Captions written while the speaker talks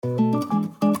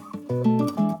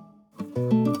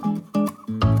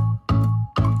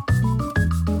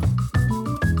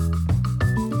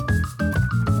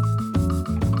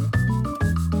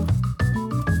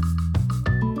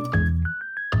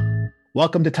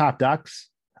Welcome to Top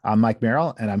Ducks. I'm Mike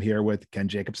Merrill, and I'm here with Ken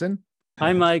Jacobson.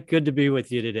 Hi, Mike. Good to be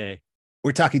with you today.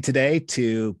 We're talking today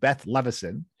to Beth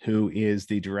Levison, who is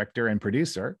the director and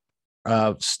producer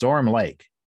of Storm Lake.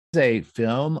 It's a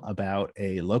film about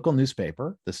a local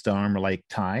newspaper, the Storm Lake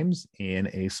Times, in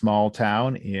a small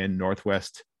town in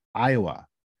Northwest Iowa.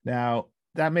 Now,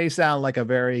 that may sound like a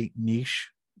very niche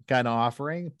kind of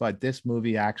offering, but this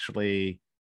movie actually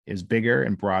is bigger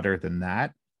and broader than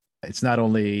that. It's not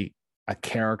only a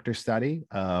character study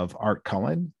of Art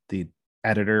Cullen, the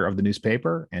editor of the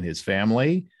newspaper, and his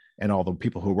family, and all the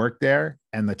people who work there,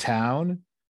 and the town.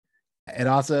 It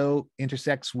also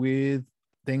intersects with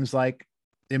things like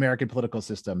the American political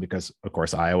system, because, of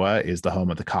course, Iowa is the home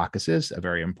of the caucuses, a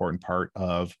very important part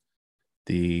of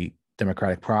the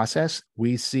democratic process.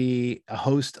 We see a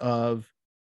host of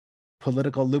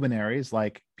political luminaries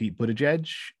like Pete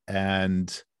Buttigieg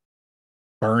and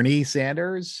Bernie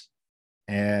Sanders,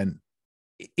 and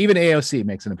even AOC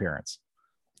makes an appearance.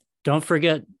 Don't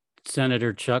forget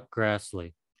Senator Chuck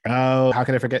Grassley. Oh, how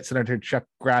can I forget Senator Chuck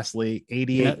Grassley,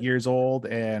 88 years old,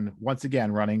 and once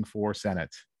again running for Senate.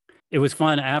 It was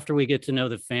fun after we get to know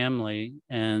the family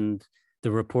and the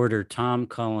reporter, Tom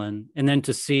Cullen, and then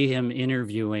to see him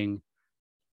interviewing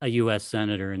a U.S.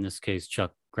 Senator, in this case,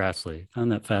 Chuck Grassley. I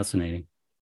found that fascinating.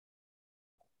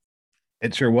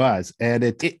 It sure was. And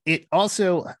it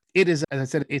also, it is, as I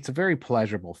said, it's a very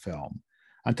pleasurable film.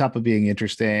 On top of being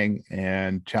interesting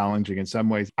and challenging in some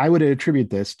ways, I would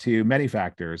attribute this to many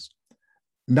factors,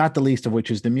 not the least of which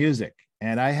is the music.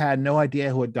 And I had no idea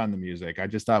who had done the music. I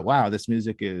just thought, wow, this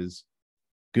music is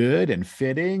good and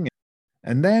fitting.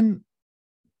 And then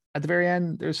at the very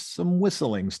end, there's some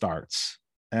whistling starts.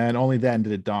 And only then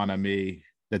did it dawn on me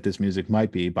that this music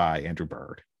might be by Andrew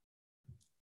Bird.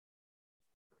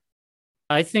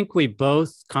 I think we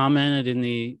both commented in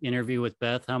the interview with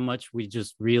Beth how much we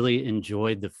just really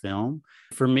enjoyed the film.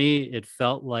 For me, it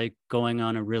felt like going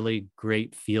on a really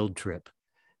great field trip.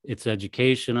 It's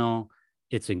educational,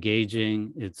 it's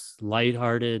engaging, it's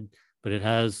lighthearted, but it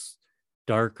has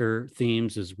darker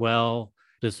themes as well.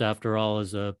 This, after all,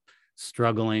 is a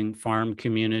struggling farm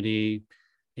community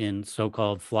in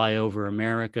so-called flyover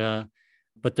America.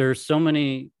 But there are so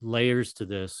many layers to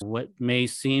this. What may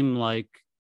seem like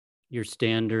your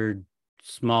standard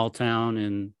small town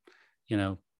in,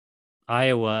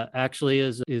 Iowa actually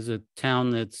is a town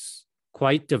that's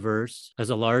quite diverse, has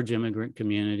a large immigrant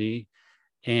community,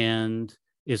 and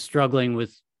is struggling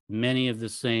with many of the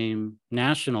same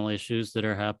national issues that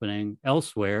are happening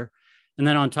elsewhere. And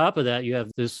then on top of that, you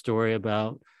have this story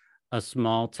about a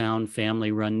small town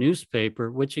family run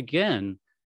newspaper, which again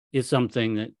is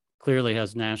something that clearly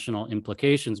has national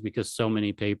implications because so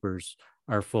many papers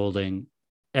are folding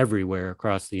everywhere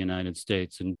across the United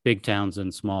States, in big towns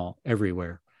and small,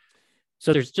 everywhere.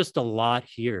 So there's just a lot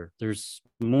here. There's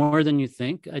more than you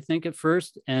think, I think, at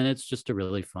first, and it's just a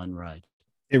really fun ride.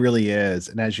 It really is.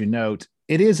 And as you note,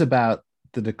 it is about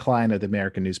the decline of the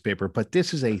American newspaper, but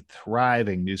this is a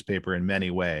thriving newspaper in many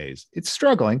ways. It's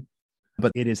struggling,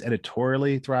 but it is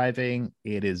editorially thriving.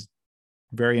 It is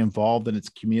very involved in its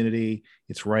community.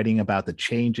 It's writing about the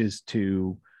changes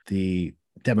to the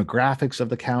demographics of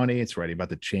the county. It's writing about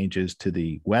the changes to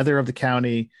the weather of the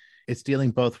county. It's dealing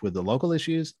both with the local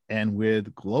issues and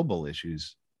with global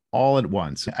issues all at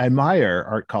once. I admire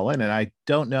Art Cullen, and I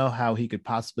don't know how he could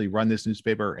possibly run this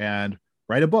newspaper and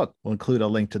write a book. We'll include a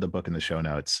link to the book in the show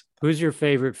notes. Who's your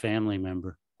favorite family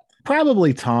member?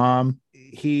 Probably Tom.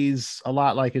 He's a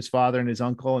lot like his father and his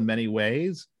uncle in many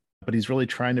ways, but he's really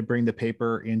trying to bring the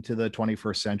paper into the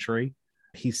 21st century.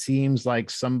 He seems like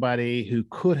somebody who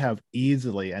could have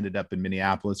easily ended up in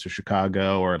Minneapolis or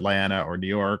Chicago or Atlanta or New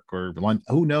York or London,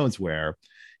 who knows where.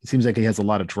 He seems like he has a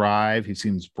lot of drive. He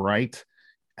seems bright.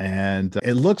 And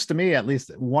it looks to me, at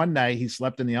least one night, he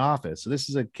slept in the office. So this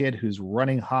is a kid who's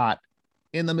running hot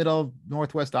in the middle of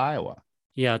Northwest Iowa.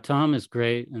 Yeah, Tom is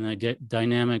great. And the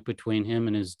dynamic between him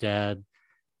and his dad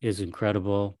is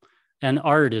incredible. And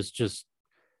Art is just,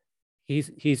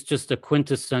 he's just a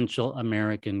quintessential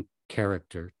American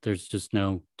character. There's just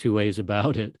no two ways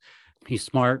about it. He's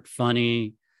smart,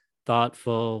 funny,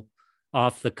 thoughtful,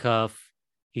 off the cuff.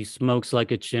 He smokes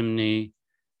like a chimney.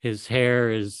 His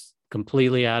hair is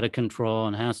completely out of control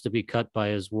and has to be cut by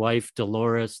his wife,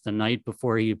 Dolores, the night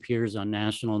before he appears on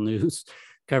national news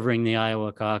covering the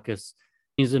Iowa caucus.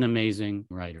 He's an amazing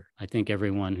writer. I think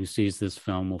everyone who sees this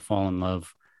film will fall in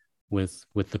love with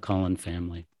the Cullen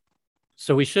family.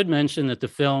 So we should mention that the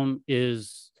film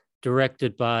is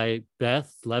directed by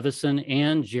Beth Levison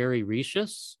and Jerry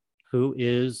Rishus, who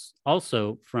is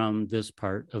also from this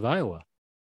part of Iowa.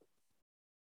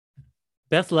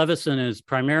 Beth Levison is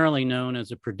primarily known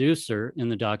as a producer in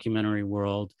the documentary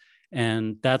world,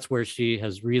 and that's where she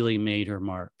has really made her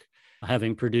mark,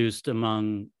 having produced,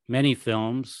 among many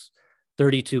films,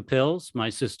 32 Pills, My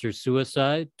Sister's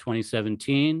Suicide,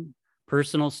 2017,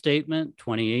 Personal Statement,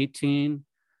 2018,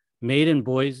 Made in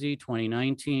Boise,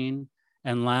 2019,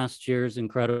 and last year's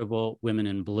incredible Women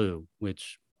in Blue,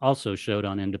 which also showed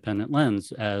on Independent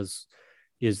Lens, as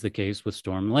is the case with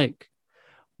Storm Lake.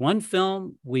 One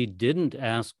film we didn't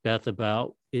ask Beth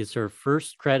about is her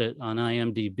first credit on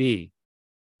IMDb,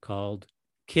 called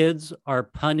Kids Are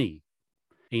Punny,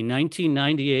 a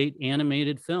 1998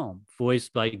 animated film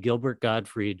voiced by Gilbert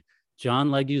Gottfried, John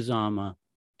Leguizamo,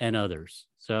 and others.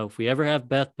 So if we ever have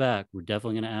Beth back, we're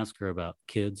definitely going to ask her about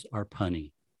Kids Are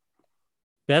Punny.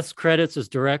 Beth's credits as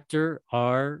director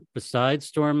are, besides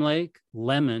Storm Lake,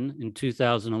 Lemon in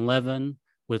 2011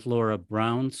 with Laura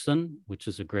Brownson, which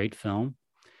is a great film.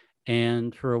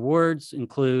 And her awards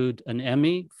include an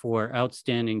Emmy for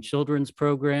Outstanding Children's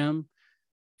Program,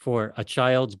 for A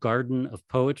Child's Garden of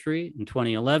Poetry in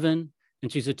 2011,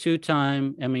 and she's a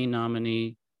two-time Emmy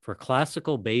nominee for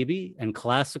Classical Baby and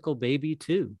Classical Baby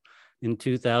 2 in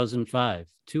 2005.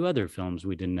 Two other films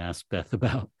we didn't ask Beth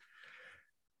about.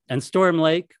 And Storm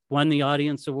Lake won the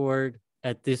Audience Award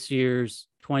at this year's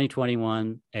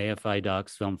 2021 AFI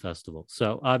Docs Film Festival.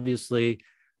 So obviously,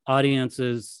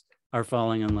 audiences are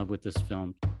falling in love with this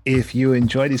film. If you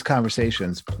enjoy these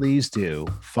conversations, please do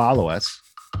follow us,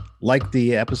 like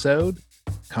the episode,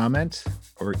 comment,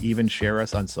 or even share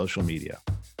us on social media.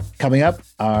 Coming up,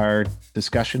 our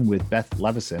discussion with Beth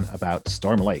Levison about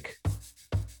Storm Lake.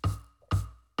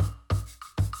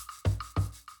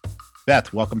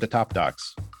 Beth, welcome to Top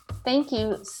Docs. Thank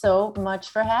you so much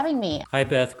for having me. Hi,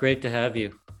 Beth. Great to have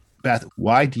you. Beth,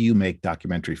 why do you make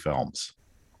documentary films?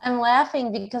 I'm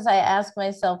laughing because I ask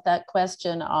myself that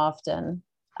question often.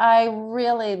 I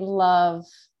really love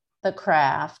the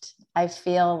craft. I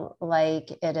feel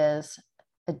like it is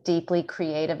a deeply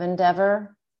creative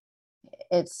endeavor.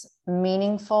 It's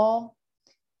meaningful,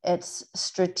 it's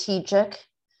strategic,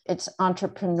 it's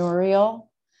entrepreneurial,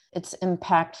 it's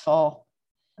impactful,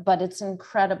 but it's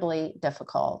incredibly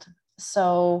difficult.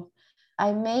 So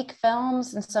I make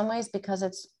films in some ways because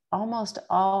it's almost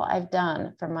all I've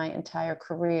done for my entire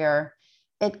career.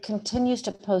 It continues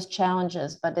to pose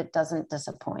challenges, but it doesn't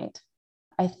disappoint.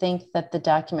 I think that the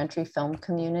documentary film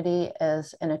community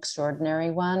is an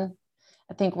extraordinary one.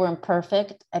 I think we're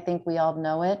imperfect. I think we all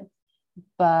know it,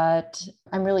 but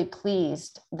I'm really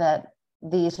pleased that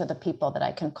these are the people that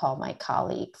I can call my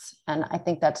colleagues. And I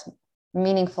think that's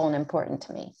meaningful and important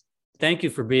to me. Thank you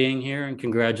for being here, and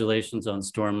congratulations on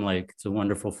Storm Lake. It's a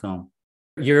wonderful film.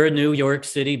 You're a New York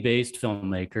City-based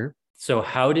filmmaker. So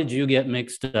how did you get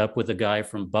mixed up with a guy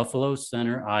from Buffalo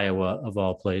Center, Iowa, of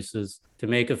all places, to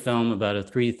make a film about a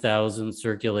 3,000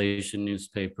 circulation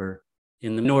newspaper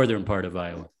in the northern part of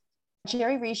Iowa?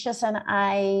 Jerry Recius and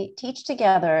I teach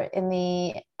together in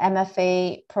the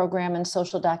MFA program in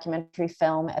social documentary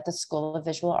film at the School of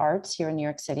Visual Arts here in New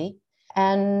York City.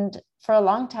 And for a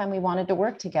long time, we wanted to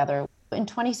work together. In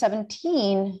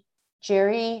 2017,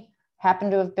 Jerry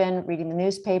happened to have been reading the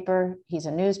newspaper. He's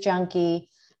a news junkie.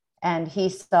 And he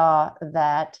saw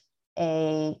that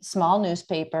a small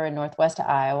newspaper in Northwest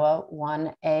Iowa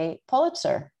won a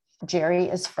Pulitzer. Jerry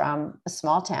is from a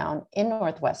small town in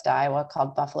Northwest Iowa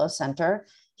called Buffalo Center.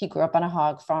 He grew up on a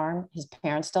hog farm. His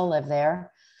parents still live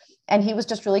there. And he was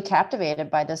just really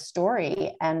captivated by this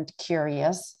story and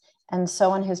curious. And so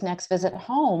on his next visit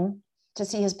home to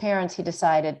see his parents, he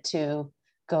decided to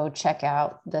go check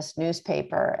out this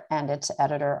newspaper and its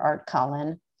editor, Art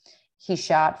Cullen. He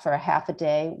shot for a half a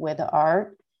day with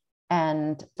Art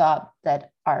and thought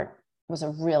that Art was a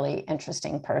really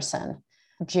interesting person.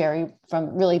 Jerry,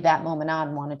 from really that moment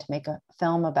on, wanted to make a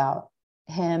film about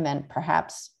him and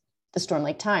perhaps the Storm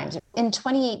Lake Times. In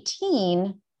 2018,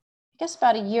 I guess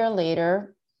about a year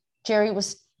later, Jerry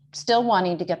was still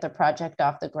wanting to get the project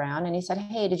off the ground. And he said,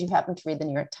 hey, did you happen to read the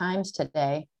New York Times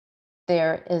today?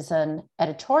 There is an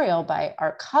editorial by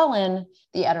Art Cullen,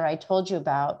 the editor I told you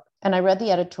about. And I read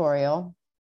the editorial.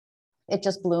 It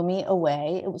just blew me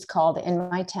away. It was called In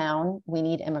My Town, We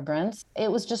Need Immigrants.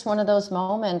 It was just one of those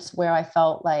moments where I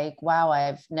felt like, wow,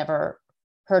 I've never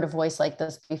heard a voice like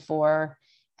this before.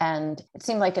 And it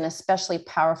seemed like an especially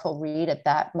powerful read at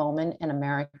that moment in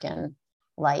American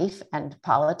life and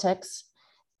politics.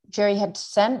 Jerry had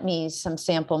sent me some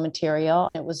sample material.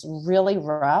 It was really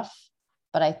rough,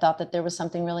 but I thought that there was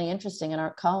something really interesting in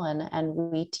Art Cullen, and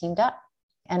we teamed up.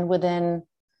 And within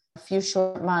a few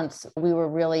short months, we were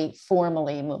really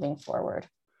formally moving forward.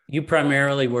 You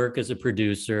primarily work as a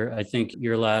producer. I think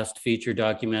your last feature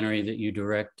documentary that you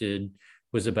directed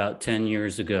was about 10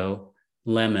 years ago.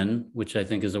 Lemon, which I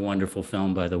think is a wonderful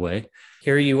film, by the way.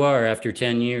 Here you are after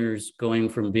 10 years, going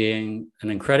from being an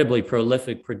incredibly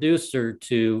prolific producer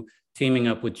to teaming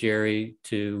up with Jerry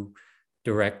to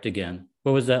direct again.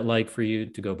 What was that like for you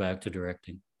to go back to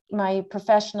directing? My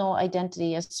professional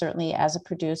identity is certainly as a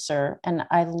producer, and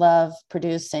I love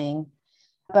producing,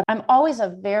 but I'm always a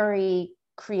very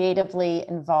creatively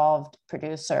involved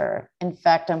producer. In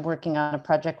fact, I'm working on a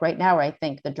project right now where I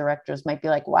think the directors might be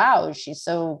like, wow, she's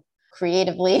so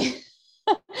creatively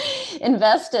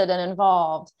invested and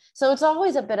involved. So it's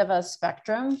always a bit of a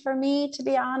spectrum for me, to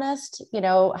be honest,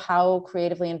 how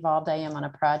creatively involved I am on a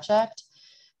project.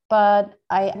 But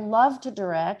I love to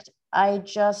direct. I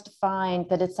just find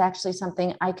that it's actually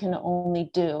something I can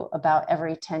only do about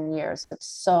every 10 years. It's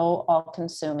so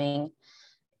all-consuming.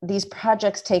 These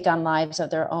projects take on lives of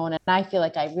their own, and I feel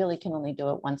like I really can only do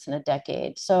it once in a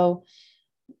decade. So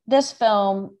this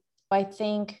film, I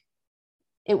think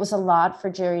it was a lot for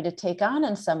Jerry to take on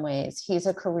in some ways. He's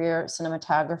a career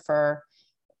cinematographer.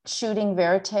 Shooting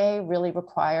verite really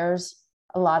requires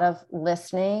a lot of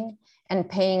listening and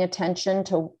paying attention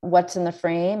to what's in the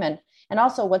frame and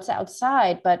also what's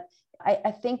outside. But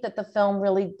I think that the film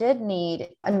really did need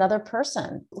another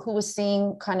person who was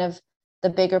seeing kind of the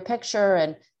bigger picture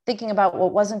and thinking about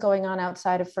what wasn't going on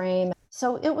outside of frame.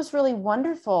 So it was really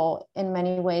wonderful in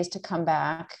many ways to come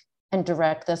back and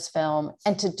direct this film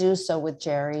and to do so with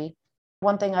Jerry.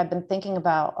 One thing I've been thinking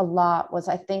about a lot was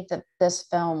I think that this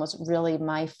film was really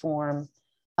my form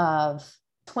of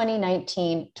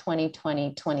 2019,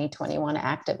 2020, 2021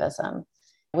 activism.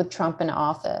 With Trump in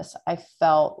office, I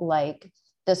felt like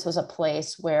this was a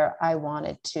place where I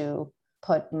wanted to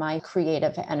put my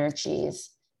creative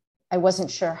energies. I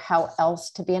wasn't sure how else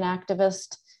to be an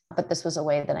activist, but this was a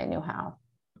way that I knew how.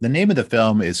 The name of the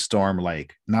film is Storm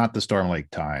Lake, not the Storm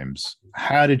Lake Times.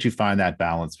 How did you find that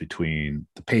balance between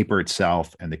the paper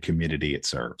itself and the community it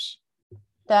serves?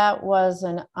 That was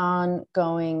an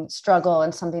ongoing struggle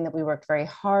and something that we worked very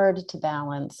hard to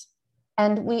balance.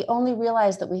 And we only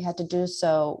realized that we had to do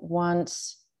so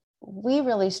once we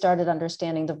really started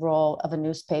understanding the role of a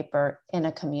newspaper in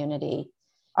a community.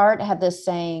 Art had this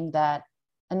saying that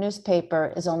a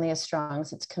newspaper is only as strong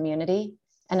as its community,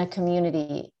 and a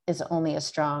community is only as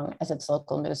strong as its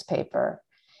local newspaper.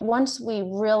 Once we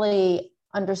really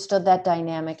understood that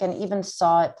dynamic and even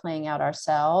saw it playing out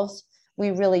ourselves,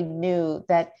 we really knew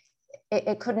that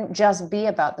it couldn't just be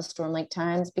about the Storm Lake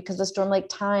Times, because the Storm Lake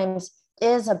Times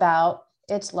is about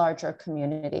its larger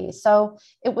community. So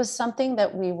it was something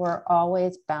that we were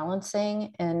always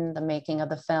balancing in the making of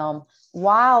the film,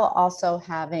 while also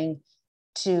having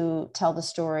to tell the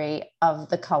story of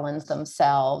the Cullens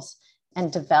themselves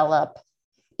and develop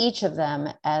each of them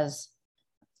as,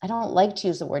 I don't like to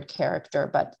use the word character,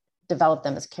 but develop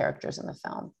them as characters in the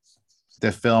film.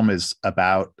 The film is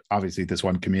about, obviously, this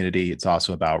one community. It's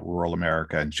also about rural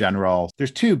America in general.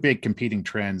 There's two big competing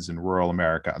trends in rural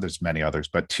America. There's many others,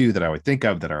 but two that I would think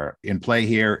of that are in play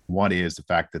here. One is the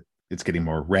fact that it's getting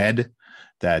more red,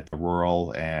 that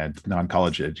rural and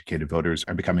non-college educated voters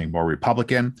are becoming more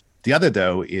Republican. The other,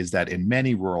 though, is that in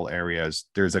many rural areas,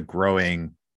 there's a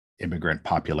growing immigrant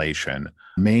population,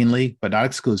 mainly, but not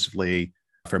exclusively,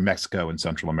 from Mexico and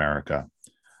Central America.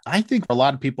 I think a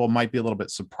lot of people might be a little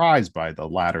bit surprised by the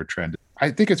latter trend.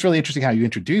 I think it's really interesting how you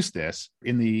introduced this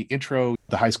in the intro,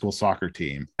 the high school soccer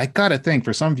team. I got to think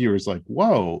for some viewers like,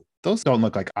 whoa, those don't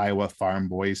look like Iowa farm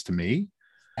boys to me.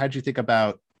 How'd you think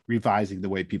about revising the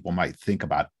way people might think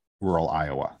about rural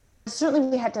Iowa? Certainly,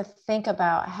 we had to think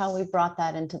about how we brought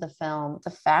that into the film.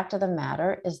 The fact of the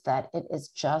matter is that it is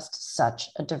just such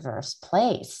a diverse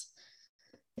place.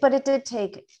 But it did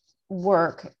take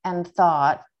work and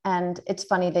thought. And it's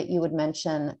funny that you would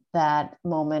mention that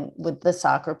moment with the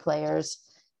soccer players,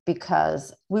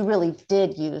 because we really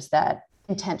did use that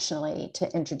intentionally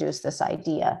to introduce this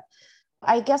idea.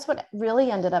 I guess what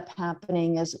really ended up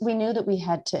happening is we knew that we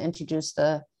had to introduce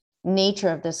the nature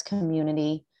of this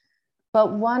community.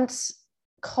 But once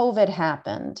COVID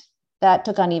happened, that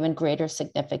took on even greater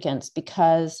significance,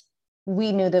 because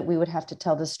we knew that we would have to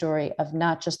tell the story of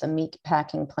not just the meat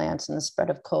packing plants and the spread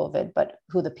of COVID, but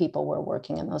who the people were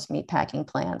working in those meat packing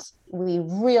plants. We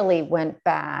really went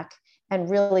back and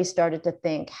really started to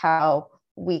think how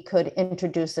we could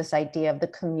introduce this idea of the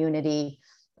community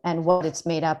and what it's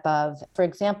made up of. For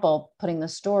example, putting the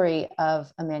story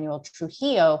of Emmanuel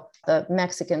Trujillo, the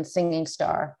Mexican singing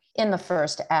star, in the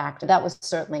first act. That was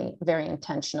certainly very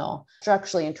intentional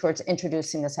structurally and towards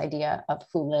introducing this idea of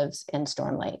who lives in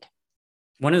Storm Lake.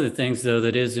 One of the things, though,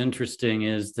 that is interesting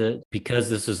is that because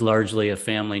this is largely a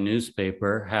family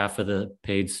newspaper, half of the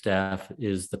paid staff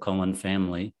is the Cullen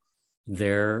family.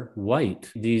 they're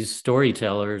white. These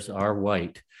storytellers are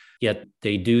white, yet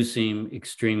they do seem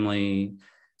extremely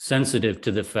sensitive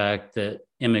to the fact that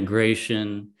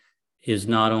immigration is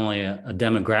not only a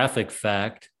demographic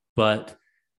fact, but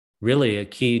really a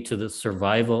key to the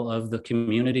survival of the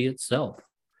community itself.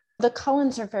 The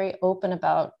Cullens are very open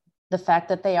about the fact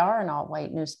that they are an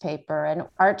all-white newspaper. And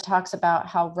Art talks about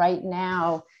how right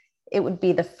now it would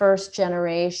be the first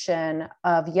generation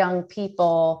of young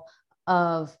people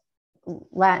of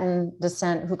Latin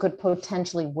descent who could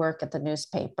potentially work at the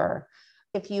newspaper.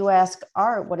 If you ask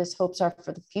Art what his hopes are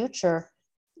for the future,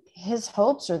 his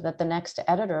hopes are that the next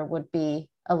editor would be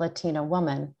a Latina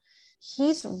woman.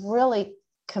 He's really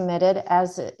committed,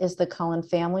 as is the Cullen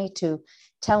family, to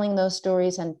telling those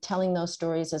stories and telling those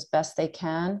stories as best they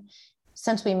can.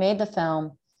 Since we made the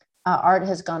film, Art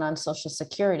has gone on Social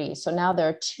Security. So now there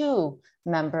are 2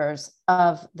 members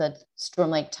of the Storm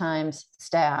Lake Times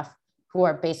staff who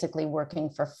are basically working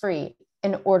for free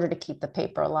in order to keep the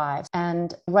paper alive.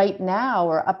 And right now,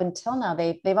 or up until now,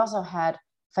 they've also had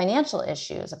financial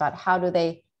issues about how do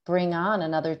they bring on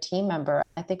another team member.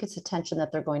 I think it's a tension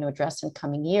that they're going to address in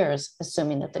coming years,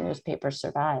 assuming that the newspaper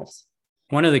survives.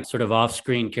 One of the sort of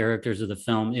off-screen characters of the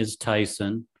film is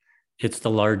Tyson. It's the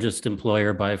largest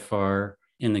employer by far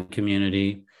in the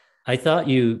community. I thought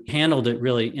you handled it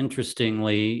really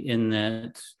interestingly in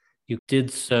that you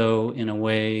did so in a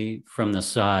way from the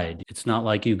side. It's not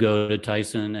like you go to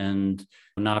Tyson and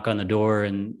knock on the door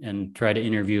and try to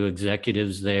interview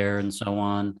executives there and so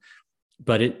on.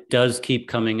 But it does keep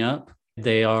coming up.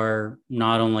 They are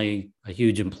not only a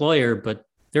huge employer, but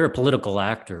they're a political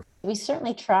actor. We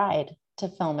certainly tried to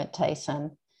film at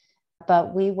Tyson,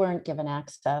 but we weren't given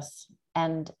access.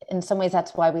 And in some ways,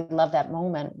 that's why we love that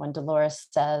moment when Dolores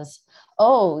says,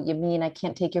 "Oh, you mean I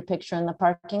can't take your picture in the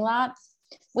parking lot?"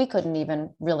 We couldn't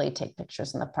even really take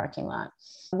pictures in the parking lot.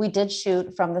 We did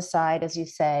shoot from the side, as you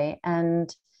say,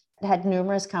 and had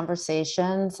numerous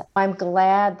conversations. I'm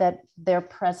glad that their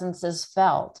presence is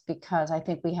felt, because I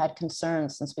think we had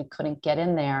concerns since we couldn't get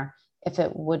in there if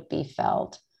it would be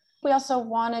felt. We also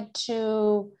wanted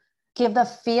to give the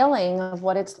feeling of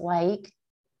what it's like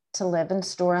to live in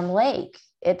Storm Lake.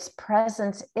 Its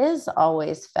presence is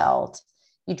always felt.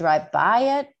 You drive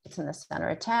by it, it's in the center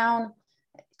of town.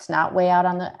 It's not way out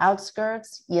on the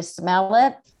outskirts. You smell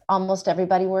it. Almost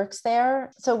everybody works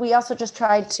there. So we also just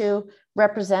tried to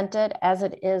represent it as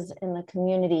it is in the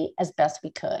community as best we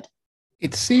could.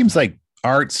 It seems like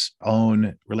Art's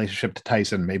own relationship to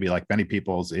Tyson, maybe like many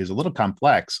people's, is a little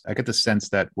complex. I get the sense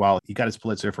that while he got his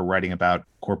Pulitzer for writing about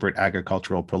corporate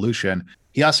agricultural pollution,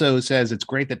 he also says it's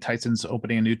great that Tyson's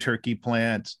opening a new turkey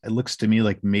plant. It looks to me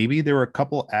like maybe there were a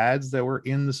couple ads that were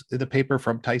in the paper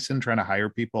from Tyson trying to hire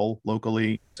people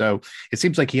locally. So it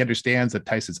seems like he understands that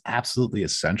Tyson's absolutely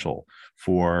essential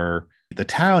for the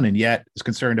town, and yet is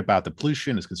concerned about the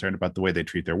pollution, is concerned about the way they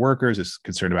treat their workers, is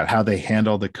concerned about how they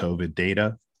handle the COVID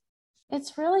data.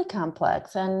 It's really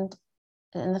complex. And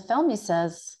in the film, he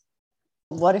says,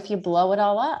 what if you blow it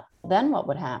all up? Then what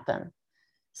would happen?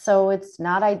 So it's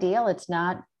not ideal. It's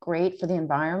not great for the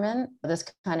environment, this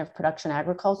kind of production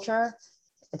agriculture.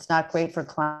 It's not great for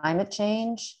climate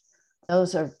change.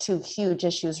 Those are 2 huge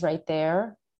issues right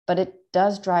there, but it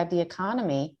does drive the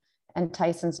economy, and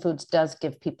Tyson's Foods does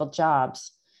give people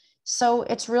jobs. So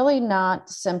it's really not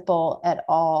simple at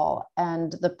all.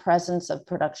 And the presence of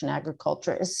production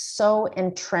agriculture is so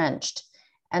entrenched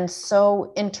and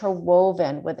so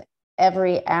interwoven with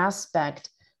every aspect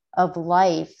of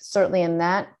life, certainly in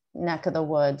that neck of the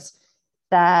woods,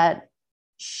 that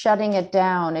shutting it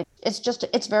down,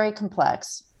 it's very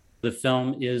complex. The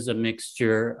film is a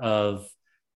mixture of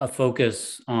a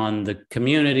focus on the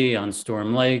community, on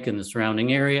Storm Lake and the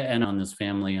surrounding area, and on this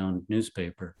family-owned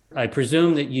newspaper. I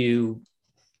presume that you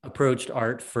approached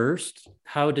Art first.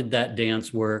 How did that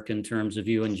dance work in terms of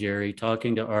you and Jerry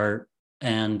talking to Art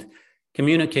and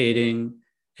communicating,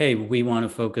 hey, we want to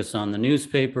focus on the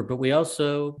newspaper, but we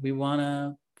want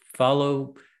to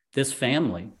follow this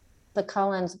family? The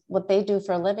Cullens, what they do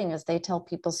for a living is they tell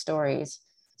people stories.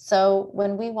 So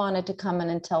when we wanted to come in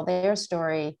and tell their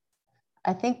story,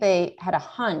 I think they had a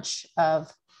hunch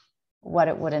of what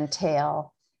it would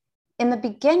entail. In the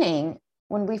beginning,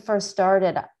 when we first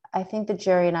started, I think that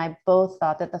Jerry and I both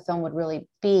thought that the film would really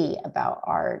be about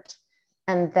Art,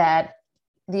 and that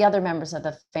the other members of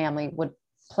the family would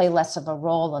play less of a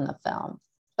role in the film.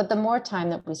 But the more time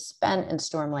that we spent in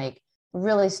Storm Lake, we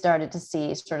really started to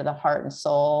see sort of the heart and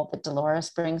soul that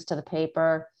Dolores brings to the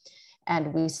paper.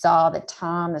 And we saw that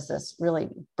Tom is this really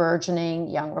burgeoning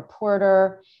young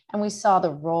reporter. And we saw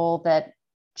the role that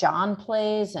John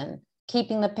plays, and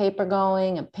keeping the paper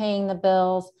going and paying the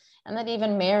bills. And then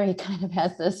even Mary kind of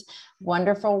has this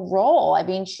wonderful role. I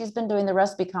mean, she's been doing the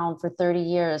recipe column for 30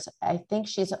 years. I think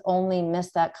she's only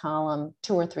missed that column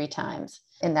 2 or 3 times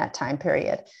in that time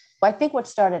period. I think what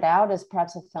started out as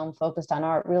perhaps a film focused on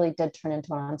art really did turn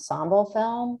into an ensemble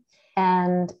film.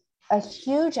 And a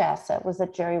huge asset was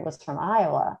that Jerry was from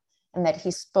Iowa and that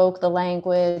he spoke the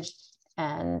language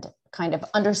and kind of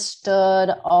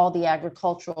understood all the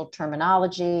agricultural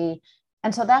terminology.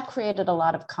 And so that created a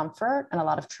lot of comfort and a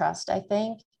lot of trust, I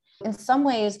think. In some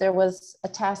ways, there was a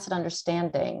tacit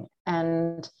understanding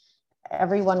and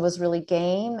everyone was really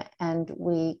game and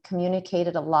we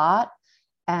communicated a lot.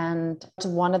 And it's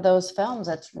one of those films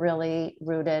that's really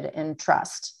rooted in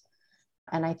trust.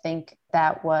 And I think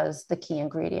that was the key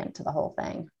ingredient to the whole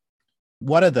thing.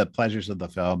 One of the pleasures of the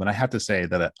film, and I have to say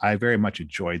that I very much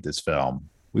enjoyed this film.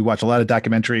 We watch a lot of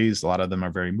documentaries. A lot of them are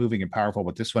very moving and powerful,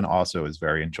 but this one also is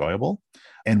very enjoyable.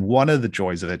 And one of the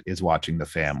joys of it is watching the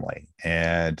family.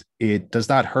 And it does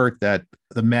not hurt that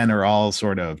the men are all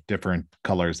sort of different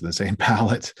colors in the same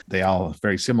palette. They all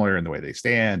very similar in the way they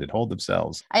stand and hold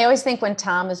themselves. I always think when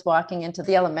Tom is walking into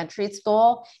the elementary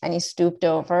school and he's stooped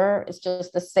over, it's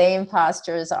just the same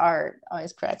posture as Art.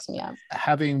 Always cracks me up.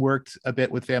 Having worked a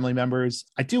bit with family members,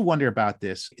 I do wonder about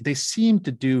this. They seem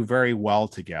to do very well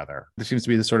together. There seems to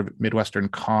be this sort of Midwestern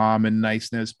calm and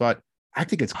niceness, but I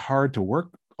think it's hard to work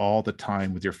all the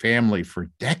time with your family for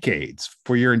decades,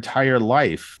 for your entire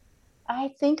life.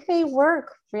 I think they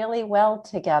work really well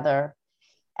together.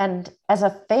 And as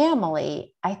a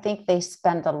family, I think they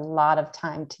spend a lot of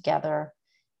time together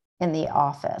in the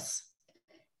office.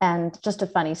 And just a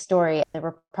funny story, there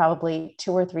were probably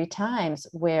 2 or 3 times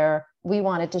where we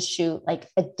wanted to shoot like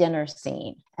a dinner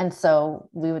scene. And so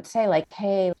we would say like,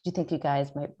 hey, do you think you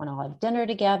guys might want to have dinner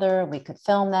together? We could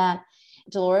film that.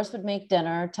 Dolores would make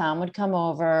dinner. Tom would come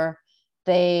over.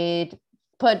 They'd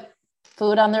put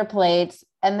food on their plates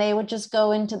and they would just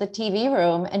go into the TV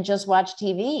room and just watch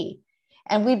TV.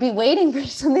 And we'd be waiting for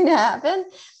something to happen.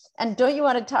 And don't you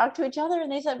want to talk to each other?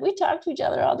 And they said, we talk to each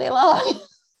other all day long.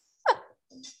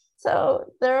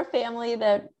 So they're a family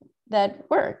that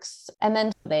works. And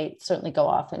then they certainly go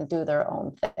off and do their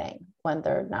own thing when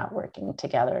they're not working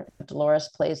together. Dolores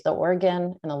plays the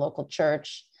organ in a local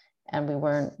church, and we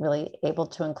weren't really able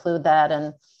to include that.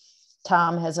 And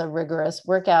Tom has a rigorous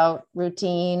workout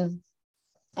routine,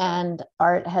 and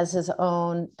Art has his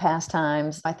own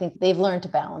pastimes. I think they've learned to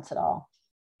balance it all.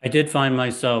 I did find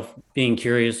myself being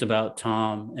curious about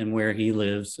Tom and where he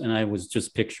lives. And I was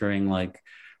just picturing like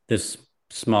this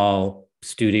small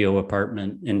studio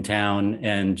apartment in town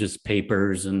and just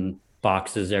papers and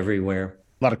boxes everywhere.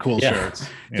 A lot of cool shirts.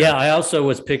 Yeah, I also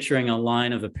was picturing a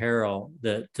line of apparel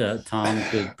that Tom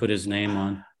could put his name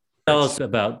on. Tell us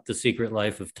about the secret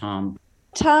life of Tom.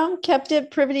 Tom kept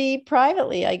it pretty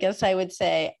privately, I guess I would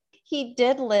say. He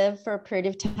did live for a period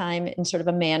of time in sort of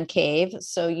a man cave.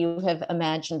 So you have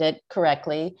imagined it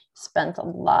correctly, spent a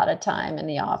lot of time in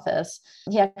the office.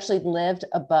 He actually lived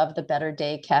above the Better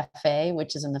Day Cafe,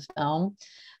 which is in the film.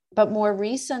 But more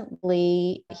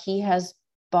recently, he has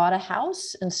bought a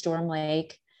house in Storm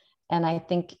Lake. And I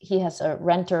think he has a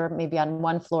renter maybe on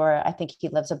one floor. I think he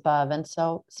lives above. And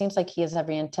so it seems like he has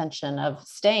every intention of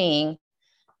staying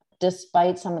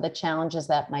despite some of the challenges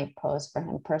that might pose for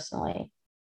him personally.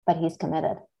 But he's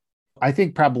committed. I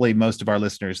think probably most of our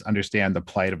listeners understand the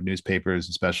plight of newspapers,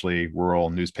 especially rural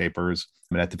newspapers.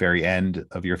 I mean, at the very end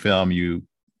of your film, you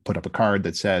put up a card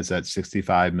that says that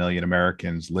 65 million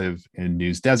Americans live in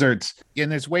news deserts.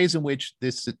 And there's ways in which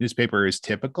this newspaper is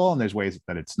typical, and there's ways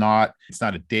that it's not. It's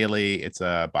not a daily, it's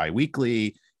a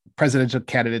biweekly. Presidential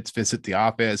candidates visit the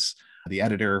office. The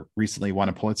editor recently won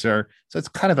a Pulitzer. So it's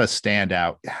kind of a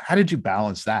standout. How did you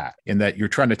balance that in that you're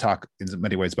trying to talk in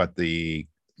many ways about the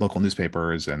local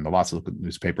newspapers and the lots of local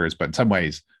newspapers, but in some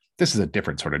ways, this is a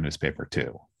different sort of newspaper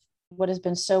too. What has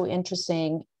been so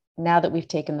interesting now that we've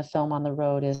taken the film on the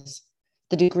road is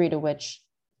the degree to which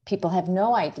people have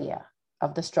no idea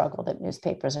of the struggle that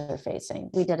newspapers are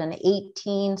facing. We did an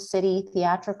 18-city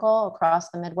theatrical across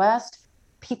the Midwest.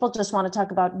 People just want to talk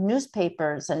about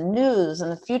newspapers and news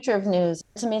and the future of news.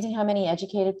 It's amazing how many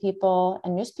educated people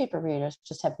and newspaper readers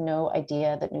just have no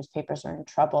idea that newspapers are in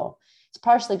trouble. It's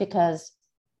partially because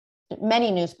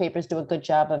many newspapers do a good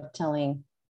job of telling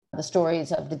the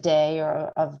stories of the day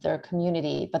or of their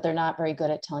community, but they're not very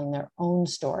good at telling their own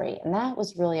story. And that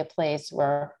was really a place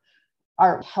where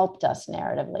Art helped us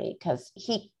narratively, because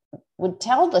he would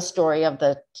tell the story of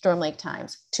the Storm Lake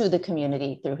Times to the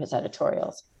community through his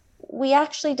editorials. we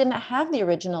actually didn't have the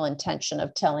original intention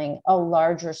of telling a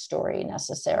larger story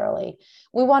necessarily.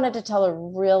 We wanted to tell a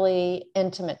really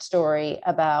intimate story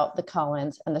about the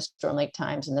Cullens and the Storm Lake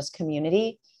Times and this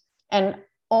community. And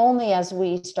only as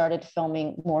we started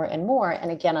filming more and more,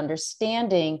 and again,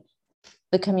 understanding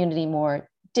the community more,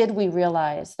 did we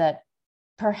realize that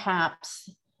perhaps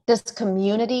this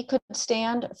community could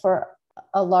stand for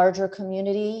a larger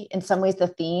community. In some ways, the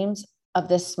themes of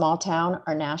this small town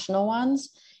are national ones.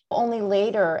 Only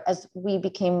later, as we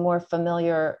became more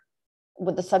familiar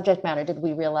with the subject matter, did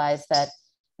we realize that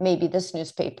maybe this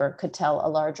newspaper could tell a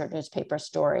larger newspaper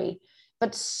story.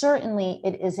 But certainly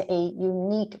it is a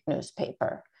unique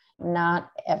newspaper. Not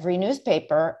every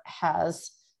newspaper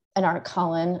has an Art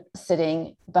Cullen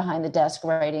sitting behind the desk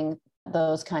writing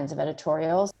those kinds of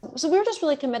editorials. So we were just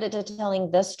really committed to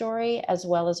telling this story as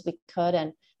well as we could.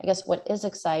 And I guess what is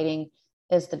exciting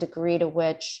is the degree to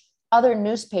which other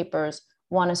newspapers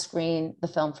want to screen the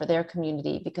film for their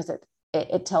community because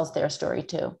it tells their story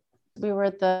too. We were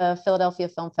at the Philadelphia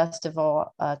Film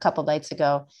Festival a couple nights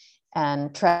ago,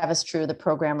 and Travis True, the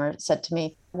programmer, said to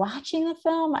me, watching the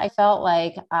film, I felt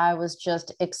like I was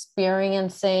just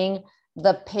experiencing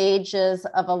the pages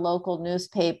of a local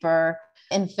newspaper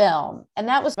in film. And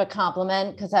that was a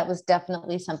compliment because that was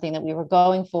definitely something that we were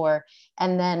going for.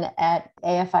 And then at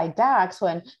AFI Docs,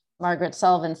 when Margaret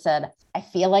Sullivan said, I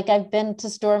feel like I've been to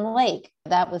Storm Lake,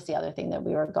 that was the other thing that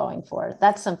we were going for.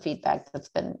 That's some feedback that's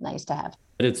been nice to have.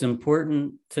 But it's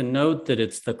important to note that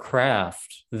it's the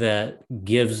craft that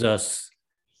gives us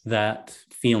that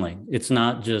feeling. It's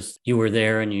not just you were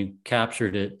there and you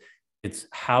captured it. It's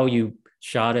how you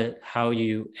shot it, how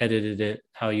you edited it,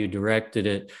 how you directed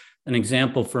it. An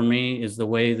example for me is the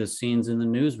way the scenes in the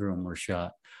newsroom were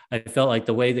shot. I felt like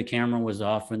the way the camera was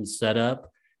often set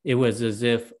up, it was as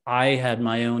if I had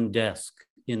my own desk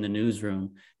in the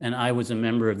newsroom and I was a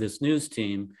member of this news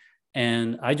team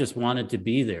and I just wanted to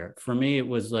be there. For me, it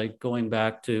was like going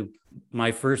back to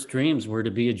my first dreams were to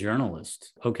be a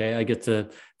journalist. Okay, I get to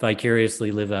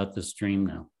vicariously live out this dream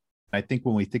now. I think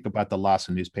when we think about the loss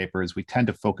of newspapers, we tend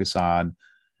to focus on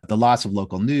the loss of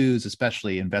local news,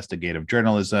 especially investigative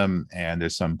journalism. And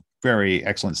there's some very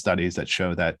excellent studies that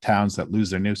show that towns that lose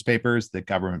their newspapers, the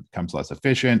government becomes less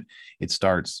efficient. It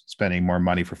starts spending more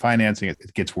money for financing.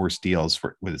 It gets worse deals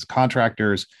with its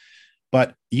contractors.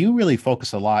 But you really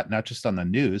focus a lot, not just on the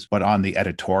news, but on the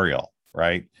editorial,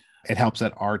 right? It helps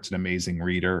that Art's an amazing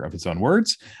reader of his own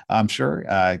words, I'm sure,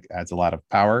 adds a lot of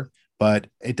power. But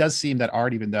it does seem that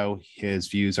Art, even though his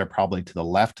views are probably to the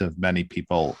left of many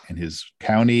people in his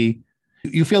county,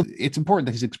 you feel it's important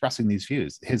that he's expressing these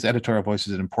views. His editorial voice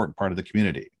is an important part of the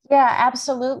community. Yeah,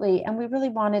 absolutely. And we really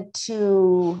wanted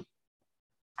to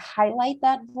highlight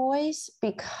that voice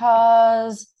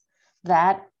because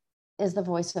that is the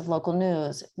voice of local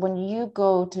news. When you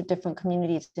go to different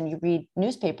communities and you read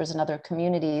newspapers in other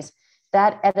communities,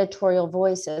 that editorial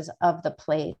voice is of the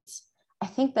place. I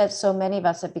think that so many of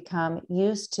us have become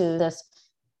used to this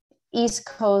East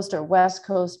Coast or West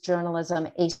Coast journalism,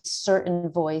 a certain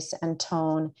voice and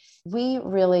tone. We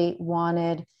really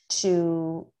wanted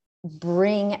to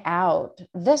bring out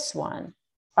this one,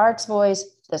 Art's voice,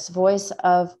 this voice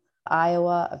of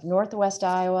Iowa, of Northwest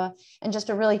Iowa. And just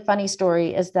a really funny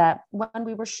story is that when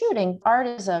we were shooting, Art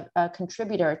is a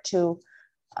contributor to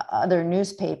other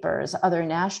newspapers, other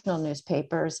national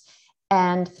newspapers.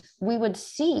 And we would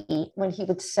see when he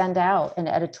would send out an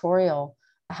editorial,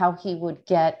 how he would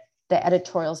get the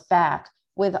editorials back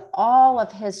with all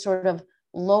of his sort of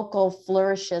local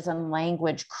flourishes and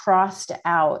language crossed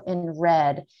out in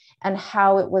red, and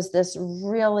how it was this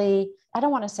really, I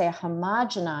don't want to say a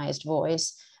homogenized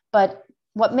voice, but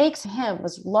what makes him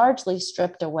was largely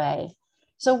stripped away.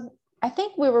 So I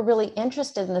think we were really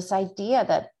interested in this idea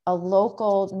that a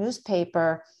local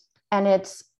newspaper and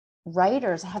its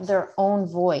writers have their own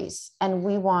voice, and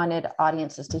we wanted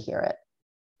audiences to hear it.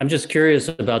 I'm just curious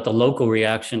about the local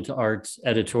reaction to Art's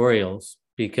editorials,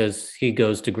 because he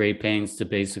goes to great pains to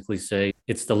basically say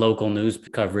it's the local news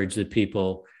coverage that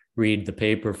people read the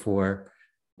paper for.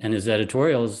 And his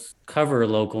editorials cover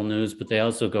local news, but they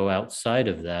also go outside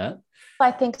of that.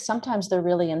 I think sometimes they're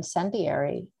really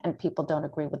incendiary and people don't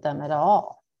agree with them at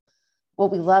all.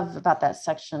 What we love about that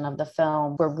section of the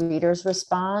film where readers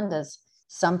respond is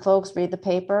some folks read the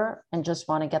paper and just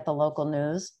want to get the local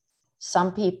news.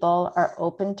 Some people are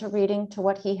open to reading to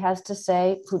what he has to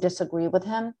say who disagree with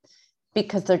him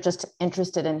because they're just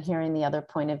interested in hearing the other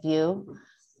point of view.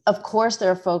 Of course, there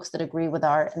are folks that agree with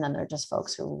Art, and then there are just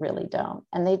folks who really don't,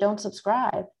 and they don't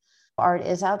subscribe. Art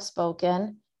is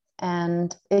outspoken,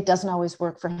 and it doesn't always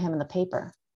work for him in the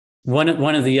paper. One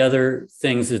of the other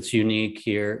things that's unique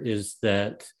here is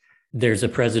that there's a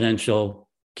presidential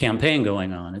campaign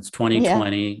going on. It's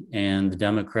 2020, and the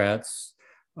Democrats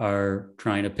are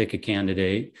trying to pick a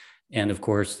candidate. And of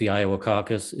course, the Iowa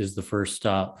caucus is the first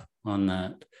stop on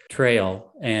that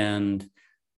trail. And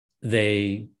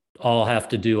they all have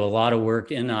to do a lot of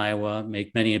work in Iowa,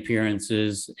 make many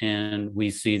appearances, and we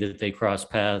see that they cross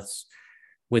paths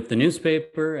with the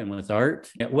newspaper and with Art.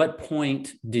 At what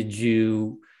point did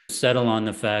you settle on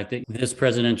the fact that this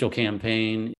presidential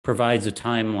campaign provides a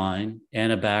timeline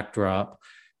and a backdrop,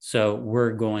 so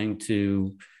we're going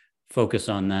to focus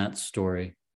on that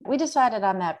story? We decided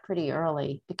on that pretty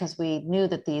early because we knew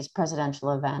that these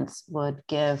presidential events would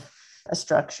give a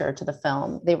structure to the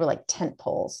film. They were like tent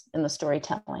poles in the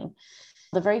storytelling.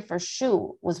 The very first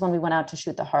shoot was when we went out to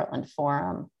shoot the Heartland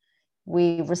Forum.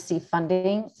 We received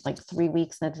funding like 3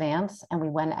 weeks in advance, and we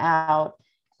went out.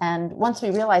 And once we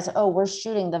realized, oh, we're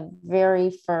shooting the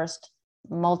very first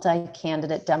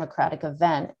multi-candidate Democratic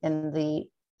event in the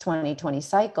 2020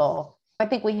 cycle, I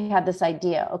think we had this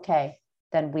idea, okay,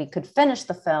 then we could finish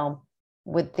the film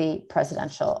with the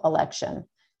presidential election.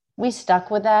 We stuck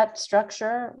with that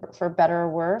structure for better or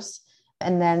worse.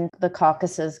 And then the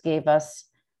caucuses gave us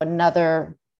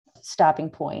another stopping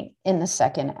point in the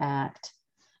second act.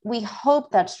 We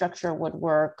hoped that structure would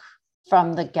work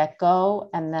from the get-go.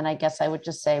 And then I guess I would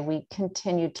just say we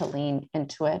continued to lean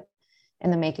into it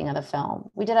in the making of the film.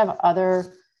 We did have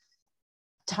other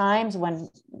times when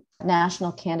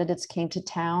national candidates came to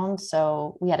town.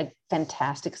 So we had a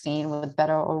fantastic scene with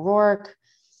Beto O'Rourke,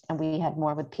 and we had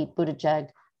more with Pete Buttigieg.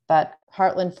 But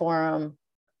Heartland Forum,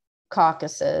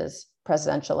 caucuses,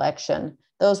 presidential election,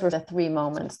 those were the 3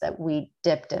 moments that we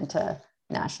dipped into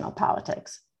national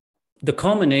politics. The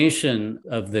culmination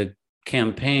of the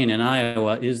campaign in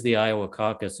Iowa is the Iowa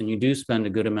caucus, and you do spend a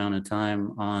good amount of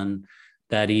time on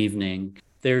that evening.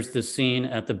 There's the scene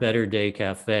at the Better Day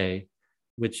Cafe,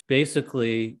 which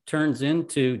basically turns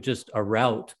into just a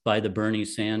rout by the Bernie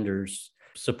Sanders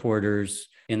supporters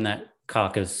in that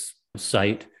caucus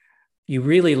site. You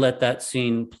really let that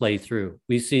scene play through.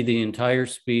 We see the entire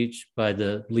speech by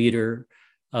the leader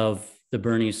of the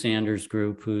Bernie Sanders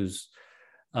group, who's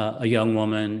a young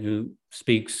woman who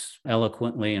speaks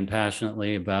eloquently and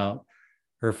passionately about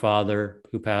her father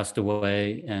who passed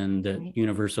away, and that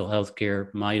universal health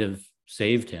care might have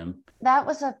saved him. That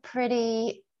was a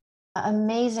pretty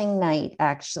amazing night,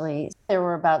 actually. There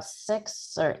were about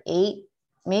 6 or 8,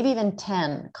 maybe even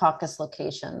 10 caucus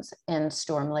locations in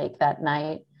Storm Lake that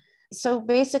night. So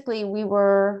basically, we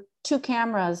were 2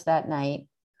 cameras that night.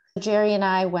 Jerry and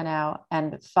I went out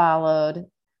and followed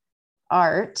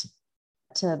Art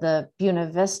to the Buena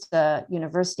Vista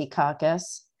University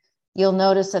caucus. You'll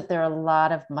notice that there are a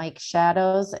lot of mic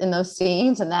shadows in those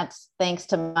scenes, and that's thanks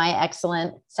to my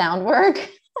excellent sound work.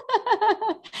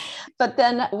 But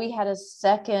then we had a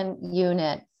second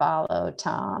unit follow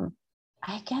Tom.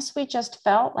 I guess we just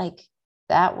felt like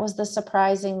that was the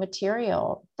surprising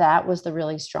material. That was the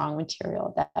really strong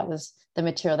material. That was the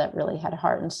material that really had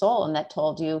heart and soul, and that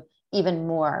told you even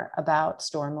more about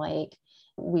Storm Lake.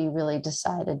 We really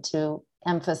decided to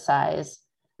emphasize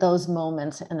those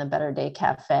moments in the Better Day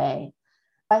Cafe.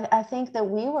 I think that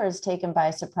we were as taken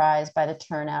by surprise by the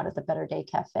turnout at the Better Day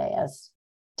Cafe as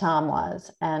Tom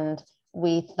was. And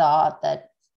we thought that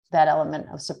that element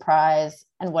of surprise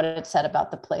and what it said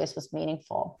about the place was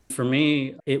meaningful. For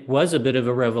me, it was a bit of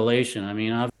a revelation. I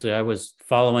mean, obviously, I was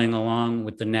following along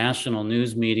with the national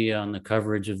news media on the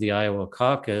coverage of the Iowa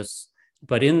caucus.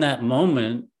 But in that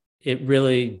moment, it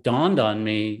really dawned on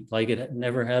me, like it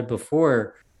never had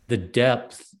before, the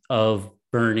depth of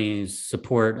Bernie's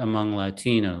support among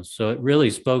Latinos. So it really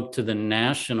spoke to the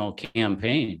national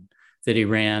campaign that he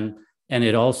ran. And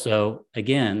it also,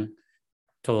 again,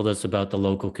 told us about the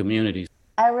local communities.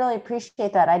 I really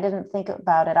appreciate that. I didn't think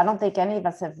about it. I don't think any of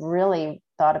us have really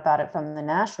thought about it from the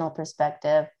national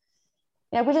perspective.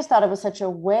 You know, we just thought it was such a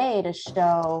way to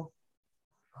show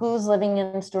who's living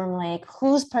in Storm Lake,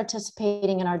 who's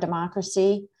participating in our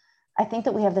democracy. I think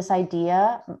that we have this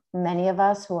idea, many of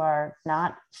us who are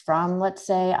not from, let's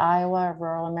say, Iowa or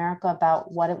rural America,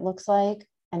 about what it looks like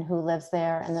and who lives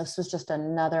there. And this was just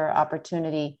another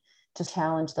opportunity to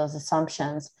challenge those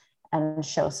assumptions and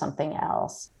show something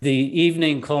else. The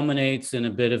evening culminates in a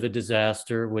bit of a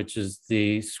disaster, which is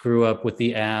the screw up with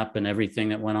the app and everything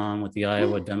that went on with the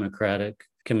Iowa Democratic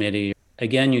Committee.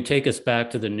 Again, you take us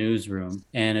back to the newsroom,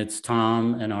 and it's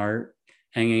Tom and Art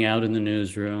hanging out in the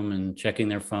newsroom and checking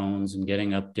their phones and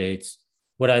getting updates.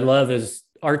 What I love is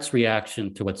Art's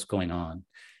reaction to what's going on.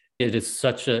 It is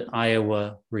such an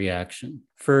Iowa reaction.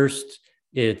 First,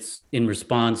 it's in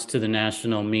response to the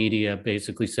national media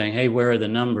basically saying, hey, where are the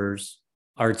numbers?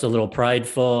 Art's a little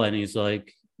prideful, and he's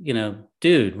like,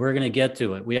 dude, we're going to get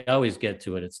to it. We always get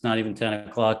to it. It's not even 10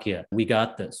 o'clock yet. We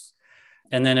got this.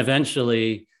 And then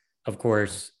eventually, of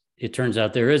course, it turns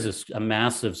out there is a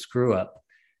massive screw up.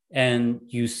 And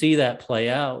you see that play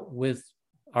out with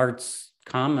Art's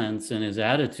comments and his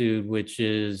attitude, which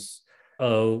is,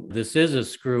 oh, this is a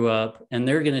screw up and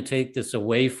they're going to take this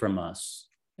away from us.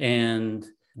 And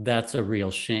that's a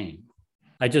real shame.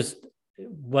 I just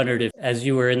wondered if, as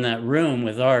you were in that room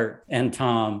with Art and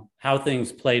Tom, how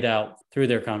things played out through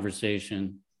their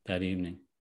conversation that evening.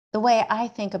 The way I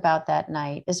think about that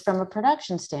night is from a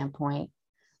production standpoint.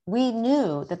 We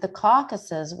knew that the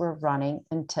caucuses were running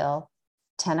until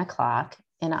 10 o'clock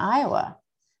in Iowa.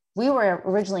 We were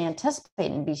originally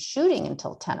anticipating to be shooting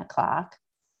until 10 o'clock,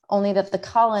 only that the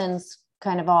Cullens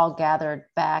kind of all gathered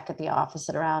back at the office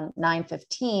at around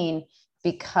 9:15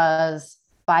 because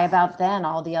by about then,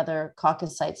 all the other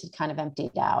caucus sites had kind of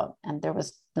emptied out and there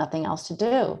was nothing else to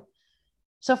do.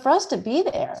 So for us to be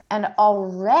there, and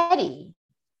already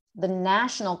the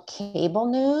national cable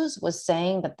news was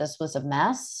saying that this was a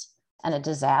mess and a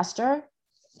disaster,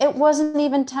 it wasn't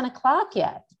even 10 o'clock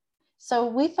yet. So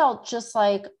we felt just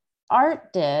like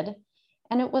Art did.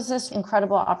 And it was this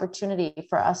incredible opportunity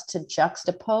for us to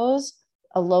juxtapose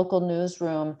a local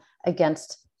newsroom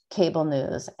against cable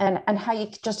news and how you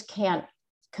just can't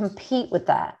compete with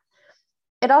that.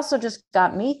 It also just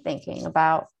got me thinking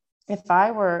about if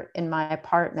I were in my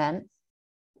apartment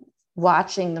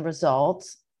watching the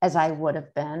results, as I would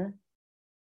have been,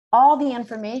 all the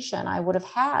information I would have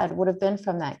had would have been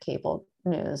from that cable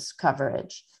news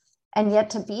coverage. And yet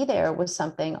to be there was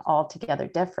something altogether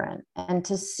different. And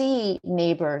to see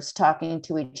neighbors talking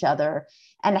to each other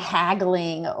and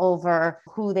haggling over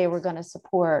who they were going to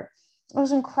support, it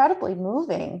was incredibly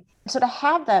moving. So to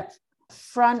have that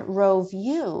front row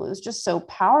view, it was just so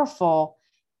powerful.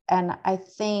 And I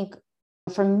think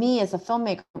for me as a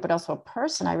filmmaker, but also a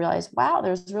person, I realized, wow,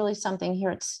 there's really something here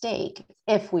at stake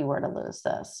if we were to lose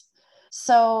this.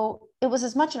 So it was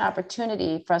as much an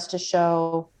opportunity for us to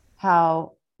show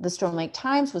how the Storm Lake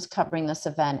Times was covering this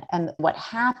event and what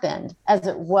happened as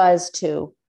it was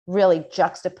to really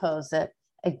juxtapose it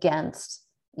against,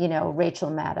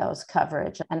 Rachel Maddow's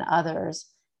coverage and others.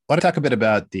 I want to talk a bit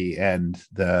about the end,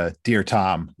 the Dear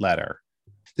Tom letter.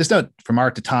 This note from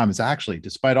Art to Tom is actually,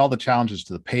 despite all the challenges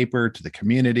to the paper, to the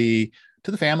community,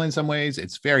 to the family in some ways,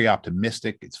 it's very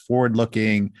optimistic. It's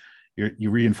forward-looking.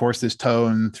 You reinforce this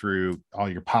tone through all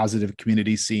your positive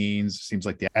community scenes. Seems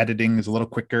like the editing is a little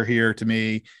quicker here to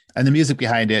me. And the music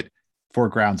behind it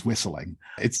foregrounds whistling.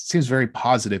 It seems very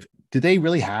positive. Do they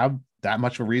really have that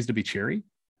much of a reason to be cheery?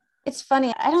 It's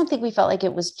funny. I don't think we felt like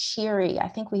it was cheery. I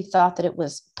think we thought that it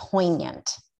was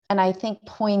poignant. And I think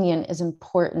poignant is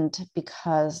important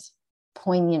because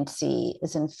poignancy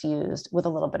is infused with a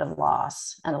little bit of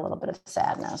loss and a little bit of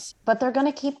sadness. But they're going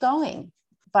to keep going.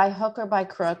 By hook or by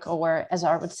crook, or as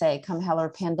Art would say, come hell or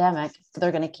pandemic,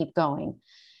 they're going to keep going.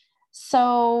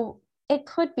 So it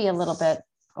could be a little bit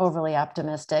overly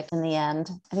optimistic in the end.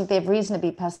 I think they have reason to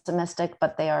be pessimistic,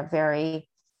 but they are very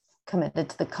committed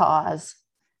to the cause.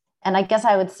 And I guess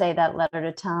I would say that letter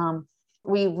to Tom,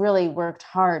 we really worked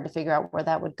hard to figure out where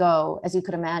that would go. As you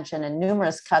could imagine, in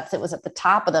numerous cuts, it was at the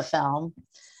top of the film.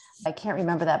 I can't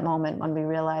remember that moment when we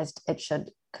realized it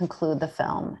should conclude the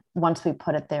film. Once we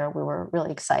put it there, we were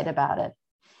really excited about it.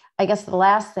 I guess the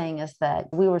last thing is that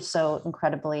we were so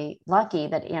incredibly lucky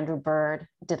that Andrew Bird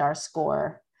did our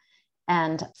score.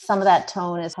 And some of that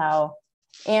tone is how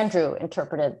Andrew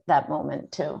interpreted that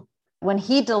moment too. When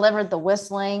he delivered the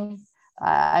whistling,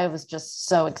 I was just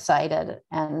so excited.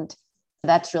 And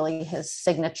that's really his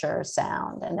signature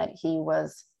sound, and that he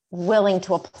was willing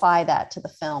to apply that to the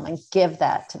film and give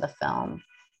that to the film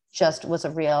just was a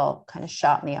real kind of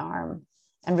shot in the arm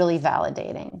and really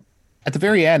validating. At the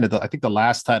very end, I think the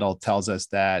last title tells us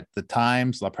that the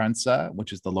Times, La Prensa,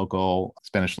 which is the local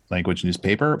Spanish language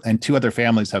newspaper, and two other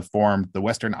families have formed the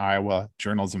Western Iowa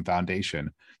Journalism Foundation.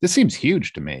 This seems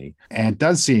huge to me and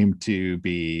does seem to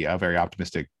be a very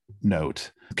optimistic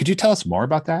note. Could you tell us more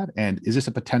about that? And is this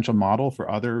a potential model for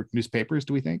other newspapers,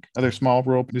 do we think? Other small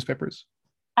rural newspapers?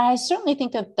 I certainly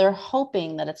think that they're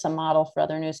hoping that it's a model for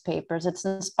other newspapers. It's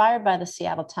inspired by the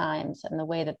Seattle Times and the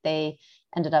way that they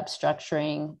ended up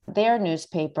structuring their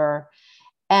newspaper.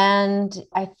 And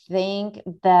I think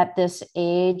that this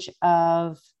age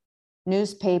of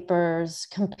newspapers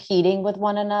competing with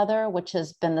one another, which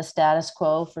has been the status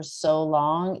quo for so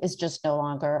long, is just no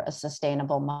longer a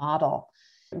sustainable model.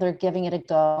 They're giving it a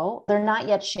go. They're not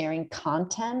yet sharing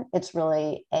content. It's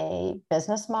really a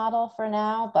business model for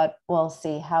now, but we'll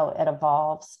see how it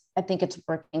evolves. I think it's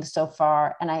working so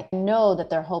far. And I know that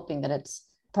they're hoping that it's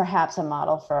perhaps a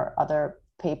model for other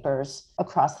papers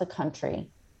across the country.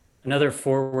 Another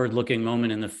forward-looking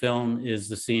moment in the film is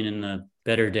the scene in the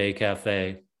Better Day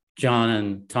Cafe. John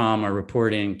and Tom are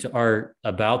reporting to Art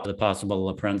about the possible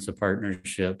La Prensa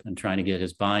partnership and trying to get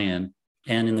his buy-in.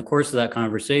 And in the course of that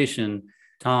conversation,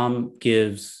 Tom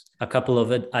gives a couple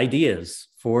of ideas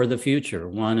for the future.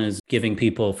 One is giving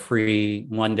people free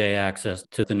one-day access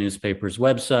to the newspaper's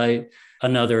website.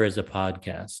 Another is a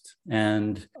podcast.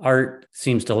 And Art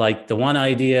seems to like the one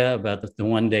idea about the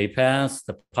one-day pass,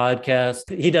 the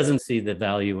podcast. He doesn't see the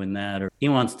value in that, or he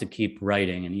wants to keep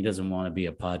writing and he doesn't want to be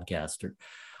a podcaster.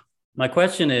 My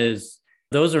question is,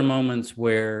 those are moments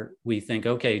where we think,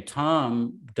 okay,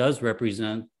 Tom does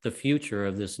represent the future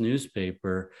of this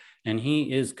newspaper, and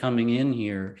he is coming in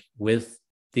here with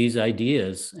these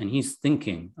ideas and he's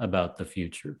thinking about the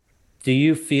future. Do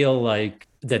you feel like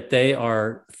that they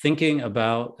are thinking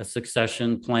about a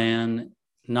succession plan,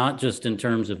 not just in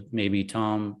terms of maybe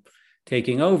Tom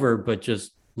taking over, but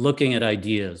just looking at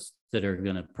ideas that are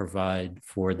going to provide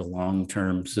for the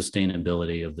long-term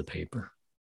sustainability of the paper?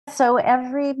 So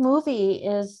every movie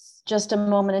is just a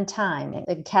moment in time. It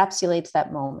encapsulates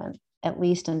that moment, at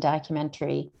least in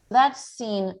documentary. That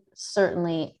scene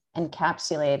certainly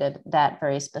encapsulated that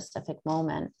very specific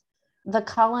moment. The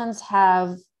Cullens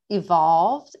have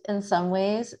evolved in some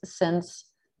ways since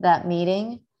that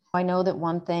meeting. I know that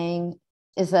one thing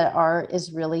is that Art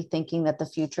is really thinking that the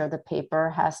future of the paper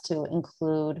has to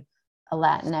include a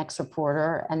Latinx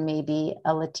reporter and maybe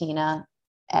a Latina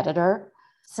editor.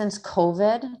 Since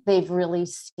COVID, they've really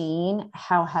seen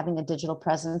how having a digital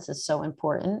presence is so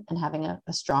important, and having a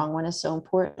strong one is so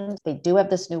important. They do have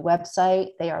this new website.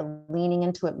 They are leaning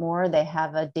into it more. They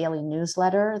have a daily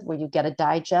newsletter where you get a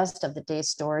digest of the day's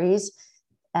stories,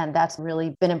 and that's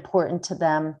really been important to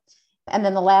them. And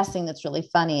then the last thing that's really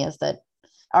funny is that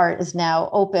Art is now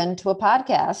open to a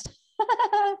podcast.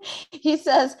 He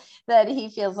says that he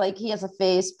feels like he has a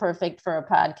face perfect for a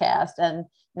podcast. And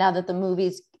now that the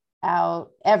movie's out,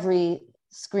 every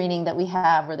screening that we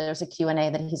have where there's a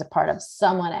Q&A that he's a part of,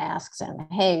 someone asks him,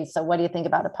 hey, so what do you think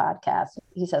about a podcast?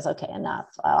 He says, okay, enough.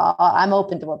 I'm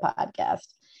open to a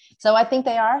podcast. So I think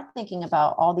they are thinking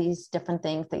about all these different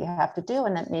things that you have to do,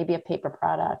 and that maybe a paper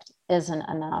product isn't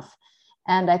enough.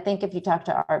 And I think if you talked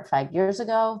to Art 5 years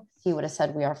ago, he would have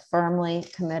said, we are firmly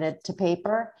committed to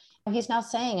paper. He's now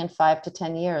saying in 5 to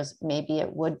 10 years, maybe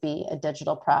it would be a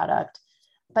digital product.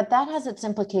 But that has its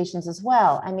implications as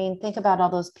well. I mean, think about all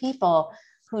those people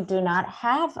who do not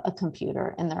have a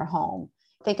computer in their home.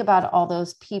 Think about all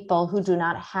those people who do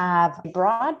not have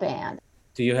broadband.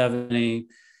 Do you have any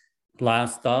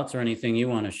last thoughts or anything you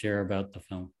want to share about the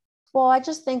film? Well, I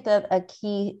just think that a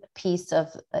key piece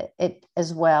of it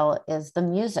as well is the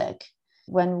music.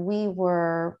 When we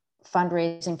were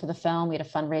fundraising for the film, we had a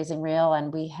fundraising reel,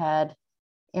 and we had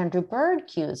Andrew Bird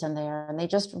cues in there, and they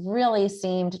just really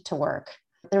seemed to work.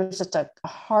 There was just a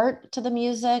heart to the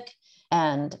music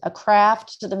and a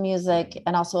craft to the music,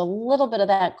 and also a little bit of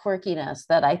that quirkiness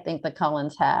that I think the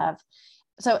Cullens have.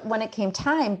 So when it came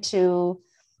time to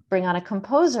bring on a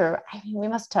composer, I mean, we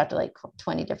must have talked to like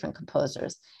 20 different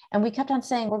composers. And we kept on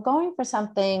saying, we're going for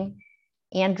something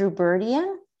Andrew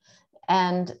Birdian.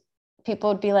 And people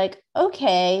would be like,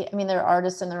 okay. I mean, they're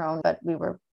artists in their own, but we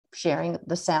were sharing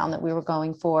the sound that we were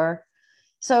going for.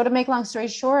 So to make long story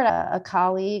short, a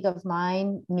colleague of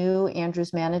mine knew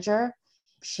Andrew's manager.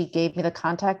 She gave me the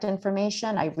contact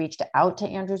information. I reached out to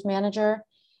Andrew's manager,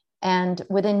 and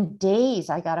within days,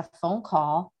 I got a phone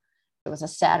call. It was a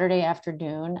Saturday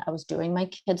afternoon. I was doing my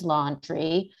kids'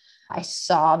 laundry. I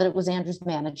saw that it was Andrew's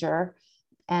manager,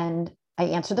 and I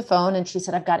answered the phone, and she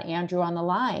said, I've got Andrew on the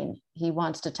line. He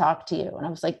wants to talk to you. And I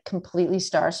was like completely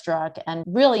starstruck and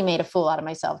really made a fool out of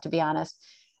myself, to be honest.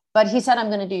 But he said, I'm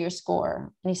going to do your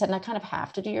score. And he said, and I kind of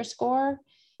have to do your score.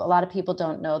 A lot of people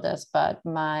don't know this, but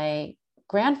my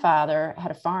grandfather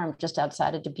had a farm just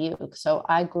outside of Dubuque. So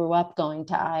I grew up going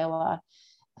to Iowa.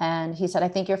 And he said, I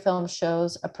think your film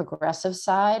shows a progressive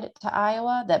side to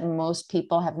Iowa that most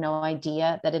people have no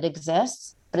idea that it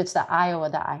exists, but it's the Iowa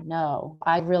that I know.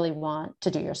 I really want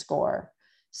to do your score.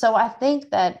 So I think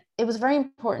that it was very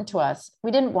important to us.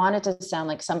 We didn't want it to sound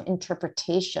like some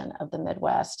interpretation of the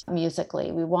Midwest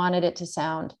musically. We wanted it to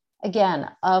sound, again,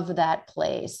 of that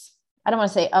place. I don't want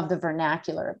to say of the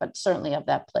vernacular, but certainly of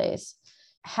that place.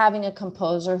 Having a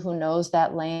composer who knows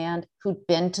that land, who'd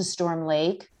been to Storm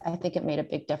Lake, I think it made a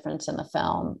big difference in the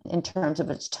film in terms of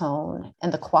its tone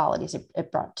and the qualities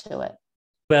it brought to it.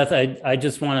 Beth, I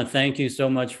just want to thank you so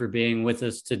much for being with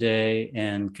us today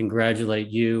and congratulate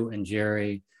you and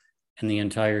Jerry and the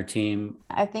entire team.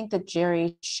 I think that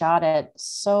Jerry shot it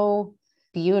so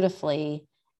beautifully.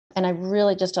 And I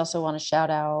really just also want to shout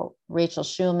out Rachel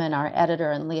Schumann, our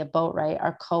editor, and Leah Boatwright,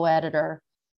 our co-editor,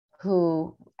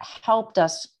 who helped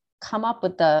us come up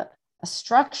with a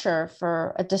structure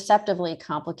for a deceptively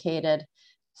complicated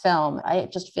film. I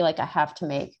just feel like I have to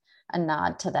make a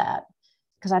nod to that,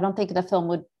 because I don't think the film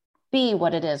would be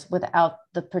what it is without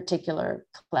the particular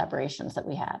collaborations that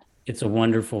we had. It's a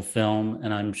wonderful film,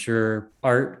 and I'm sure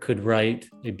Art could write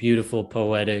a beautiful,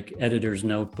 poetic editor's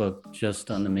notebook just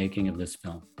on the making of this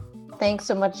film. Thanks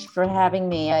so much for having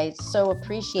me. I so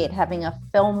appreciate having a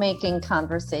filmmaking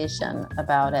conversation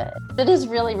about it. It is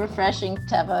really refreshing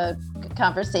to have a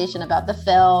conversation about the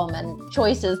film and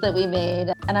choices that we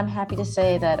made. And I'm happy to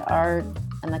say that Art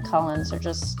and the Cullens are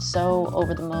just so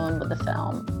over the moon with the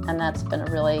film. And that's been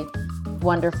a really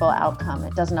wonderful outcome.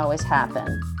 It doesn't always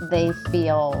happen. They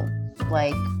feel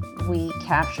like we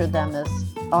captured them as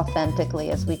authentically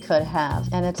as we could have.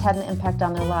 And it's had an impact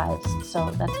on their lives.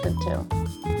 So that's good too.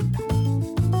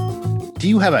 Do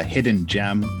you have a hidden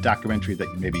gem documentary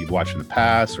that maybe you've watched in the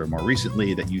past or more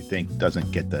recently that you think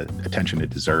doesn't get the attention it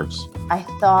deserves? I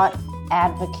thought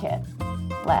Advocate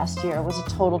last year was a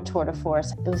total tour de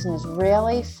force. It was an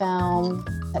Israeli film.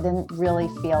 I didn't really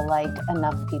feel like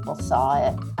enough people saw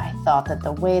it. I thought that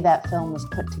the way that film was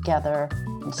put together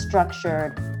and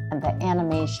structured and the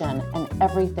animation and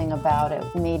everything about it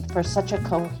made for such a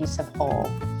cohesive whole.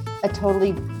 A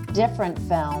totally different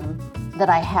film that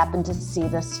I happened to see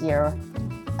this year.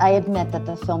 I admit that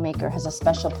the filmmaker has a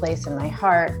special place in my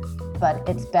heart, but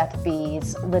it's Beth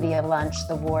B's Lydia Lunch,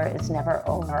 The War Is Never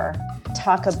Over.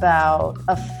 Talk about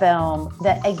a film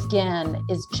that, again,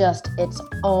 is just its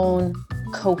own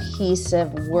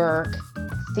cohesive work,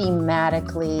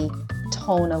 thematically,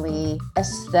 tonally,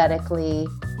 aesthetically,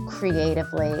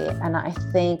 creatively. And I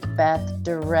think Beth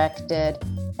directed,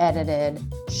 edited,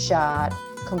 shot,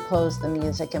 composed the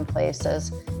music in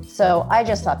places. So I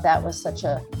just thought that was such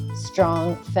a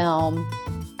strong film.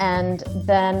 And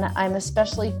then I'm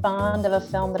especially fond of a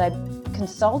film that I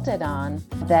consulted on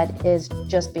that is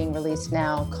just being released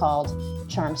now called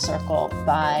Charm Circle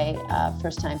by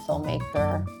first-time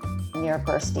filmmaker Nir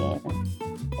Burstein.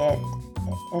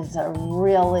 It is a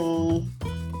really,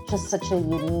 just such a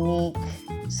unique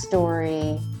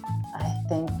story. I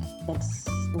think it's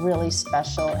really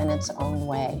special in its own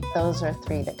way. Those are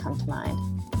three that come to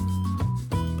mind.